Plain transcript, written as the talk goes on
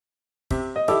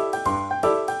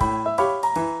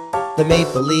the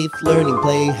Maple Leaf Learning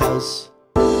Playhouse.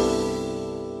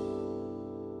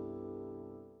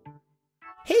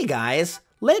 Hey guys,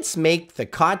 let's make the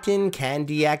cotton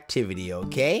candy activity,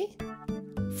 okay?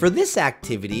 For this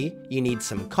activity, you need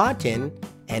some cotton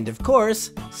and of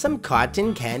course, some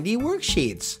cotton candy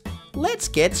worksheets. Let's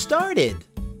get started.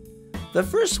 The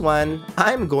first one,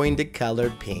 I'm going to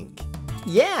color pink.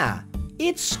 Yeah,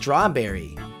 it's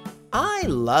strawberry. I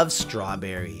love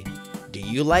strawberry. Do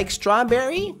you like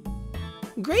strawberry?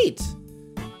 Great.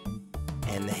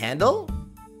 And the handle?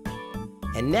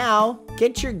 And now,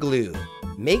 get your glue.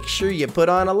 Make sure you put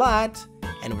on a lot,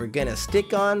 and we're gonna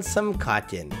stick on some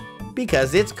cotton,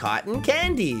 because it's cotton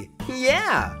candy.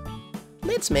 Yeah!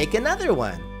 Let's make another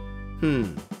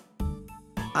one.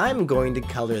 I'm going to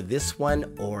color this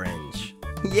one orange.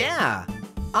 Yeah,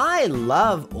 I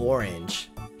love orange.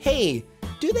 Hey,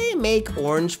 do they make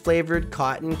orange flavored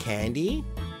cotton candy?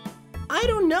 I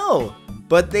don't know,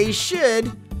 but they should,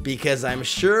 because I'm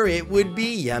sure it would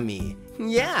be yummy.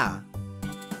 Yeah.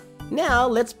 Now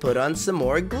let's put on some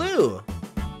more glue.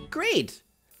 Great,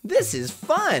 this is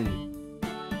fun.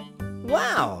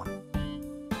 Wow.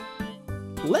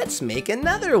 Let's make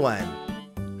another one.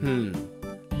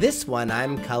 This one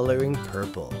I'm coloring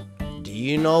purple. Do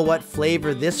you know what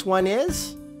flavor this one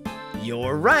is?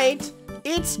 You're right,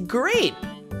 it's grape.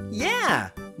 Yeah,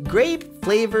 grape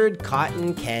flavored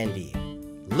cotton candy.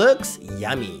 Looks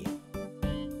yummy.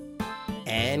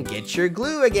 And get your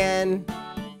glue again.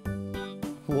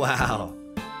 Wow,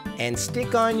 and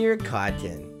stick on your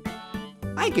cotton.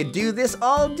 I could do this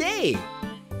all day.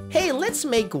 Hey, let's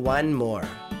make one more.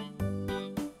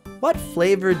 What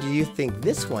flavor do you think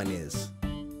this one is?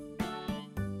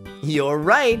 You're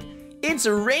right, it's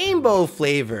a rainbow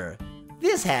flavor.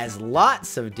 This has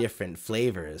lots of different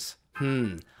flavors.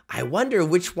 I wonder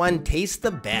which one tastes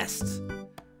the best.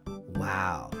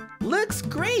 Wow, looks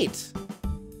great.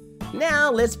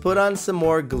 Now let's put on some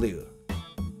more glue.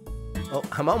 Oh,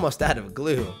 I'm almost out of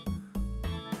glue.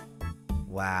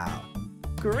 Wow,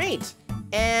 great.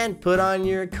 And put on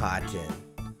your cotton.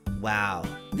 Wow,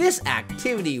 this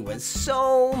activity was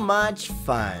so much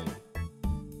fun.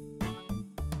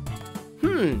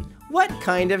 What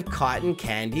kind of cotton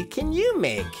candy can you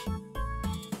make?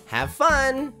 Have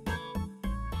fun!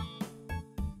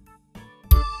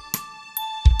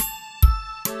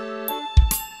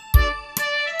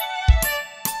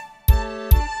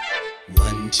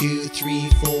 One, two, three,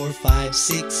 four, five,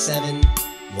 six, seven.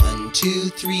 1, 2,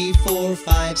 3, 4,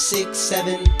 5, 6,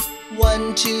 7.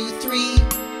 1, 2, 3.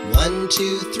 1,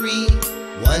 2, 3.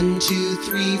 1, 2,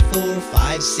 3, 4,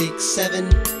 5, 6, 7.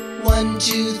 1,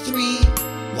 2, 3.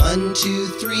 1, 2,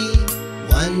 3.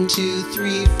 1, 2,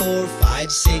 3, 4,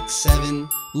 5, 6, 7.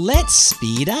 Let's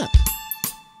speed up.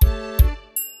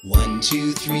 1,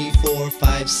 2, 3, 4,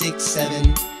 5, 6,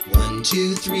 7. 1,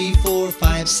 2, 3, 4,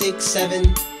 5, 6, 7.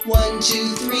 1,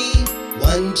 2, 3.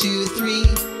 1, 2, 3.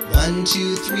 1,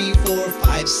 2, 3, 4,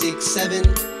 5, 6, 7.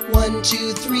 1,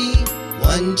 2, 3.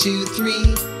 1, 2,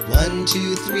 3. 1,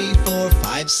 2, 3, 4,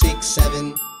 5, 6,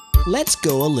 7. Let's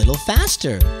go a little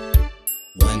faster.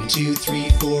 1, 2, 3,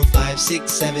 4, 5,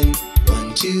 6, 7.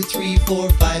 1, 2, 3, 4,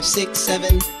 5, 6,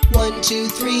 7. 1, 2,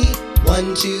 3.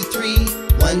 1, 2, 3.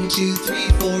 1, 2, 3,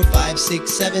 4, 5,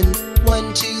 6, 7.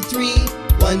 1, 2, 3.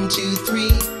 1, 2, 3.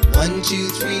 1, 2,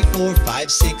 3, 4,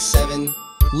 5, 6, 7.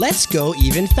 Let's go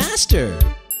even faster.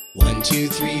 1, 2,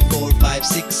 3, 4, 5,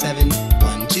 6, 7.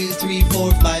 1, 2, 3,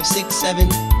 4, 5, 6, 7.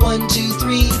 1, 2,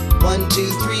 3. 1, 2,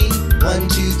 3. 1,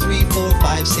 2, 3, 4,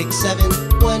 5, 6, 7.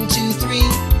 1, 2, 3.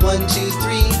 1, 2,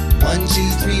 3. 1, 2,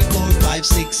 3, 4, 5,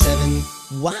 6,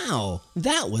 7. Wow,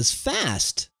 that was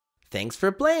fast. Thanks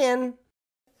for playing.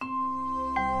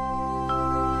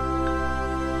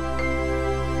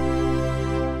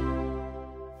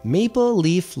 Maple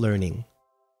Leaf Learning.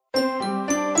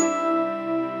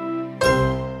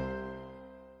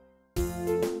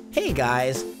 Hey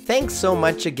guys, thanks so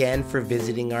much again for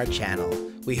visiting our channel.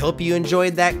 We hope you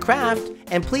enjoyed that craft,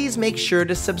 and please make sure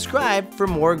to subscribe for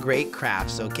more great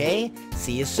crafts, okay?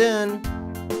 See you soon!